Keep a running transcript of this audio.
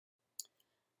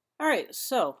All right,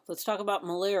 so let's talk about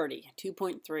molarity,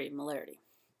 2.3, molarity.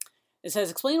 It says,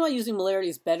 explain why using molarity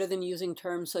is better than using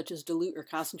terms such as dilute or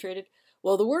concentrated.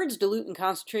 Well, the words dilute and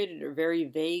concentrated are very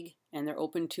vague and they're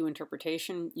open to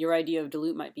interpretation. Your idea of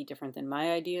dilute might be different than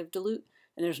my idea of dilute,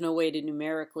 and there's no way to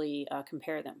numerically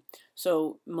compare them.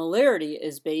 So molarity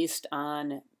is based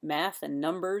on math and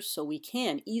numbers, so we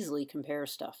can easily compare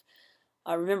stuff.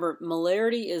 Remember,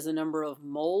 molarity is the number of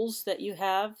moles that you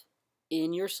have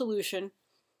in your solution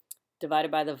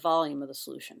divided by the volume of the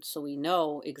solution. So we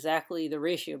know exactly the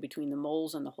ratio between the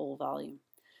moles and the whole volume.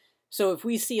 So if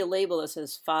we see a label that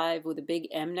says 5 with a big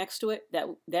M next to it,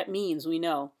 that means we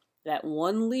know that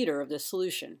 1 liter of this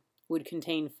solution would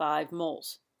contain 5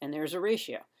 moles. And there's a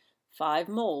ratio, 5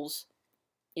 moles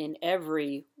in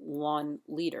every 1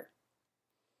 liter.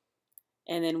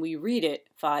 And then we read it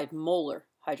 5 molar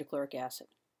hydrochloric acid.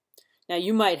 Now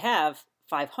you might have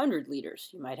 500 liters,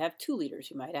 you might have 2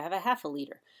 liters, you might have a half a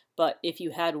liter. But if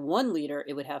you had 1 liter,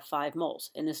 it would have 5 moles.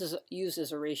 And this is used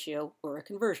as a ratio or a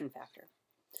conversion factor.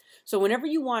 So whenever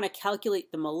you want to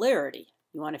calculate the molarity,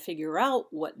 you want to figure out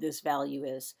what this value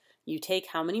is, you take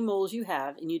how many moles you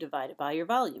have and you divide it by your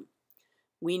volume.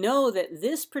 We know that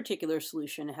this particular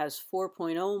solution has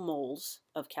 4.0 moles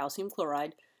of calcium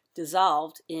chloride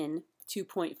dissolved in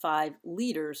 2.5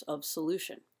 liters of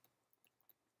solution.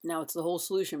 Now it's the whole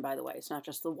solution, by the way. It's not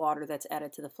just the water that's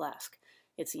added to the flask.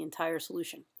 It's the entire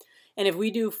solution. And if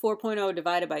we do 4.0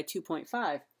 divided by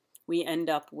 2.5, we end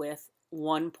up with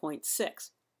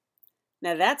 1.6.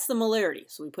 Now that's the molarity,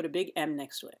 so we put a big M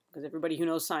next to it, because everybody who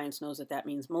knows science knows that that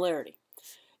means molarity.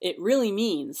 It really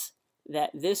means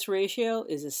that this ratio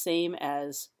is the same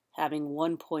as having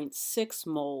 1.6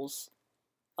 moles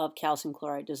of calcium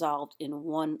chloride dissolved in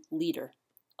 1 liter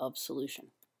of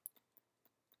solution.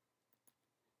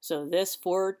 So this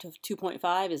 4 to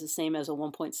 2.5 is the same as a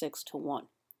 1.6 to 1.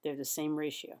 They're the same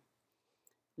ratio.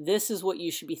 This is what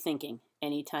you should be thinking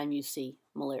anytime you see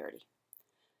molarity.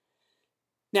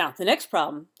 Now, the next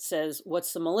problem says,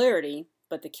 what's the molarity?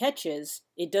 But the catch is,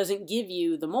 it doesn't give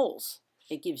you the moles.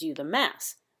 It gives you the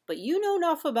mass. But you know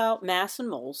enough about mass and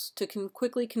moles to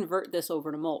quickly convert this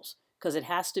over to moles, because it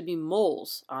has to be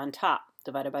moles on top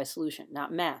divided by solution,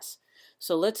 not mass.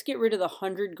 So let's get rid of the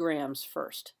 100 grams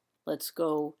first. Let's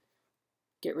go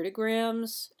get rid of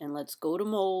grams, and let's go to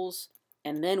moles,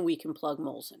 and then we can plug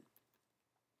moles in.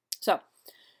 So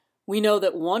we know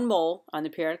that 1 mole on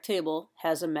the periodic table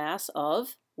has a mass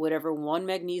of whatever 1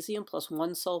 magnesium plus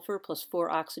 1 sulfur plus 4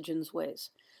 oxygens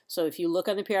weighs. So if you look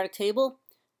on the periodic table,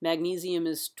 magnesium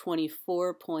is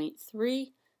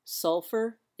 24.3,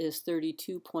 sulfur is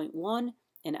 32.1,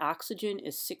 and oxygen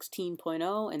is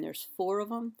 16.0, and there's 4 of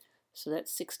them, so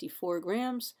that's 64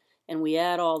 grams. And we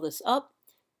add all this up,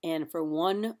 and for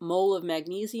 1 mole of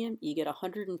magnesium, you get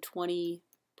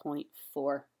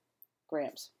 120.4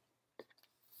 grams.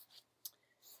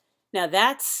 Now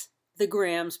that's the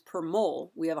grams per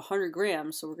mole. We have 100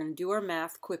 grams, so we're going to do our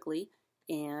math quickly,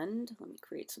 and let me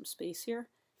create some space here,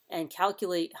 and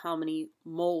calculate how many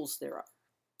moles there are.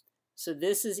 So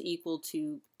this is equal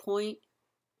to point,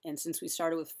 and since we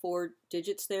started with 4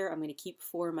 digits there, I'm going to keep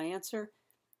 4 in my answer,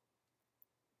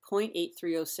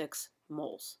 0.8306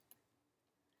 moles.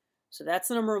 So that's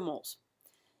the number of moles.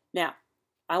 Now,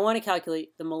 I want to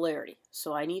calculate the molarity.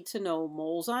 So I need to know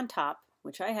moles on top,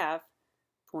 which I have,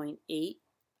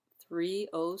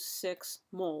 0.8306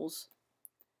 moles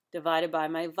divided by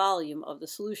my volume of the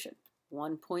solution,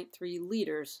 1.3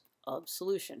 liters of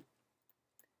solution.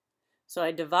 So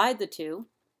I divide the two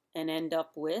and end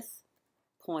up with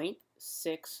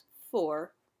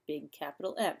 0.64 big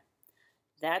capital M.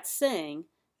 That's saying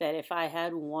that if I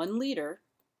had 1 liter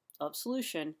of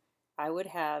solution, I would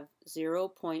have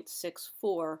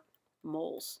 0.64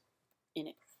 moles in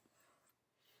it.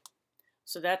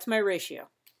 So that's my ratio,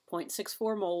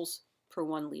 0.64 moles per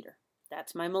 1 liter.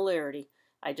 That's my molarity.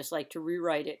 I just like to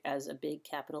rewrite it as a big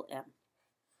capital M.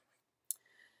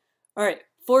 All right,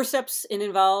 4 steps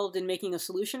involved in making a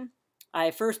solution.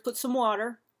 I first put some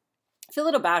water, fill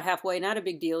it about halfway, not a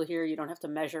big deal here. You don't have to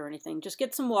measure or anything. Just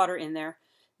get some water in there.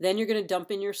 Then you're going to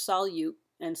dump in your solute,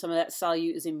 and some of that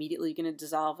solute is immediately going to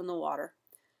dissolve in the water.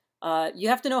 You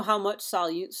have to know how much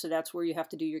solute, so that's where you have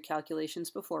to do your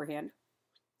calculations beforehand.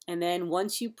 And then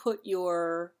once you put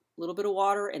your little bit of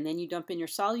water and then you dump in your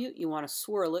solute, you want to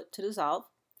swirl it to dissolve.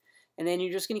 And then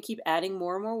you're just going to keep adding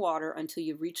more and more water until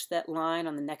you reach that line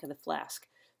on the neck of the flask.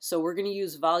 So we're going to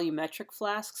use volumetric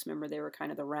flasks. Remember, they were kind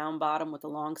of the round bottom with the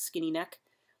long skinny neck.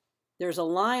 There's a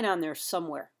line on there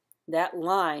somewhere. That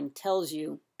line tells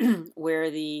you where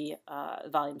the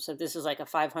volume, so if this is like a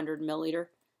 500 milliliter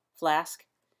flask,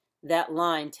 that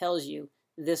line tells you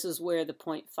this is where the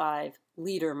 0.5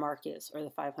 liter mark is, or the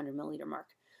 500 milliliter mark.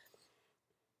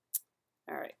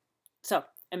 All right, so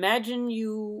imagine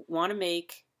you want to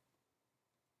make,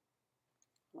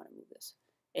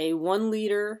 a 1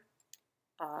 liter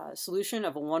solution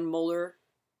of a 1 molar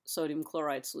sodium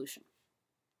chloride solution.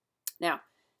 Now,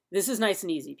 this is nice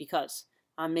and easy because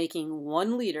I'm making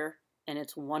 1 liter and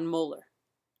it's 1 molar.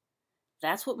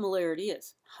 That's what molarity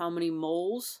is. How many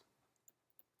moles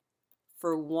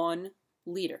for 1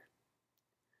 liter.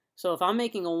 So if I'm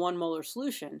making a 1 molar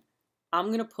solution, I'm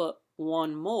going to put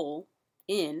 1 mole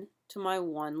into my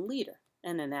 1 liter.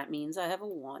 And then that means I have a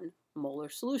 1 molar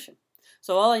solution.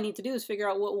 So all I need to do is figure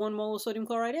out what 1 mole of sodium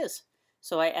chloride is.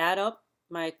 So I add up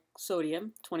my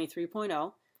sodium,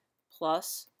 23.0,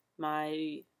 plus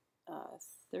my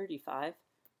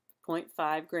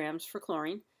 35.5 grams for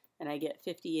chlorine, and I get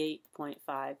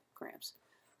 58.5 grams.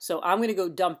 So I'm going to go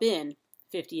dump in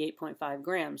 58.5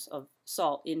 grams of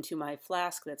salt into my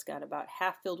flask that's got about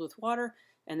half filled with water,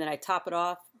 and then I top it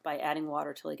off by adding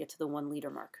water till I get to the 1 liter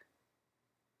mark.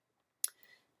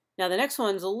 Now the next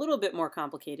one's a little bit more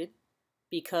complicated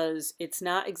because it's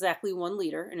not exactly 1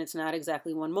 liter and it's not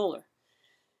exactly 1 molar.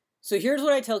 So here's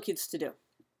what I tell kids to do.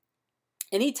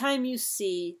 Anytime you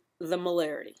see the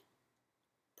molarity,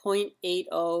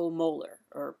 0.80 molar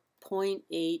or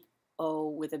 0.80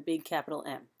 with a big capital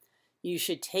M, you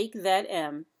should take that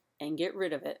M and get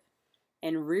rid of it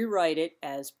and rewrite it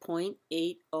as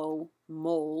 0.80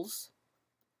 moles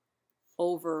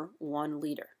over 1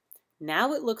 liter.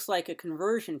 Now it looks like a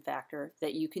conversion factor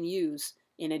that you can use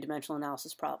in a dimensional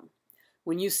analysis problem.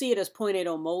 When you see it as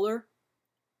 0.80 molar,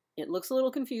 it looks a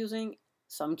little confusing.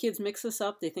 Some kids mix this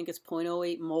up. They think it's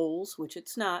 0.08 moles, which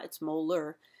it's not. It's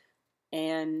molar.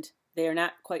 And they are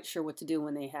not quite sure what to do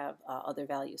when they have other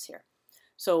values here.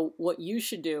 So what you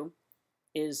should do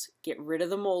is get rid of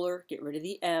the molar, get rid of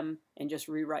the M, and just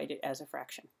rewrite it as a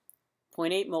fraction.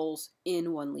 0.8 moles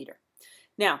in 1 liter.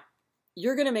 Now,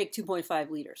 you're going to make 2.5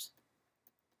 liters.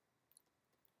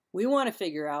 We want to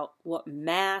figure out what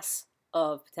mass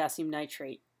of potassium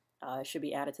nitrate should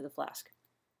be added to the flask.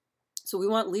 So we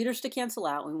want liters to cancel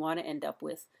out, and we want to end up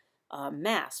with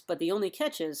mass. But the only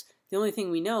catch is, the only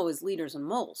thing we know is liters and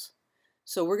moles.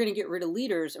 So we're going to get rid of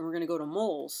liters, and we're going to go to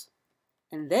moles.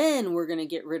 And then we're going to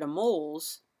get rid of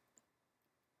moles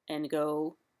and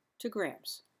go to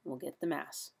grams. We'll get the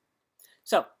mass.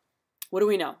 So what do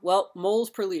we know? Well, moles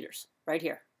per liters, right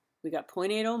here. We got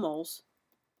 0.80 moles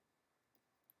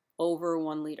over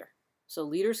 1 liter. So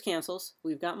liters cancels.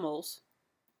 We've got moles.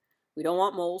 We don't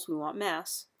want moles. We want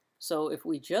mass. So if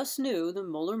we just knew the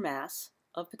molar mass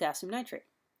of potassium nitrate,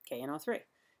 KNO3,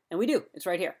 and we do, it's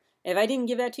right here. If I didn't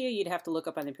give that to you, you'd have to look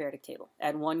up on the periodic table.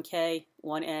 Add 1 K,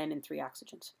 1 N, and 3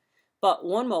 oxygens. But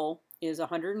 1 mole is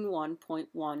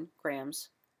 101.1 grams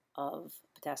of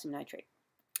potassium nitrate.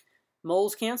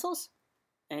 Moles cancels,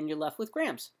 and you're left with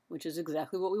grams, which is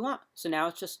exactly what we want. So now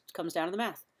it just comes down to the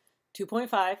math.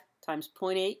 2.5 times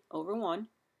 0.8 over 1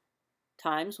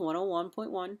 times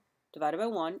 101.1 divided by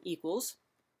 1 equals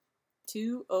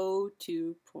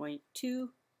 202.2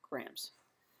 grams.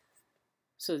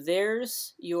 So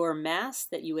there's your mass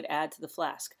that you would add to the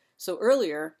flask. So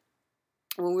earlier,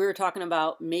 when we were talking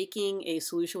about making a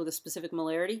solution with a specific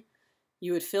molarity,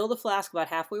 you would fill the flask about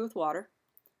halfway with water,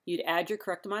 you'd add your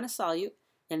correct amount of solute,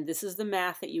 and this is the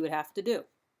math that you would have to do.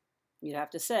 You'd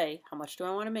have to say, how much do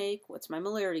I want to make? What's my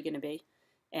molarity going to be?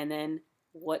 And then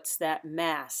what's that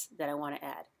mass that I want to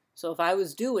add? So if I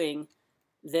was doing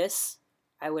this,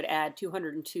 I would add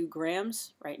 202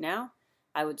 grams right now.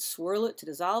 I would swirl it to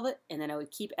dissolve it, and then I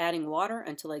would keep adding water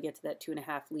until I get to that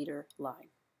 2.5 liter line.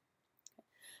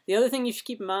 The other thing you should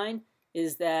keep in mind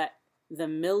is that the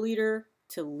milliliter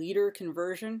to liter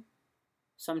conversion,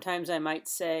 sometimes I might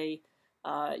say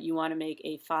you want to make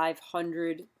a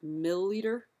 500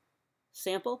 milliliter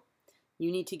sample,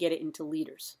 you need to get it into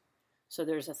liters. So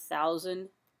there's 1,000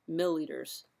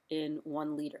 milliliters in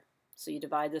 1 liter. So you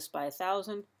divide this by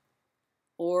 1,000,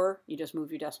 or you just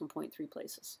move your decimal point 3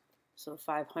 places. So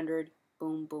 500,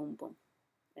 boom, boom, boom.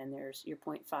 And there's your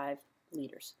 0.5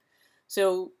 liters.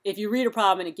 So if you read a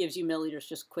problem and it gives you milliliters,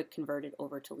 just quick convert it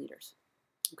over to liters.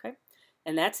 Okay?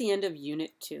 And that's the end of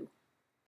Unit 2.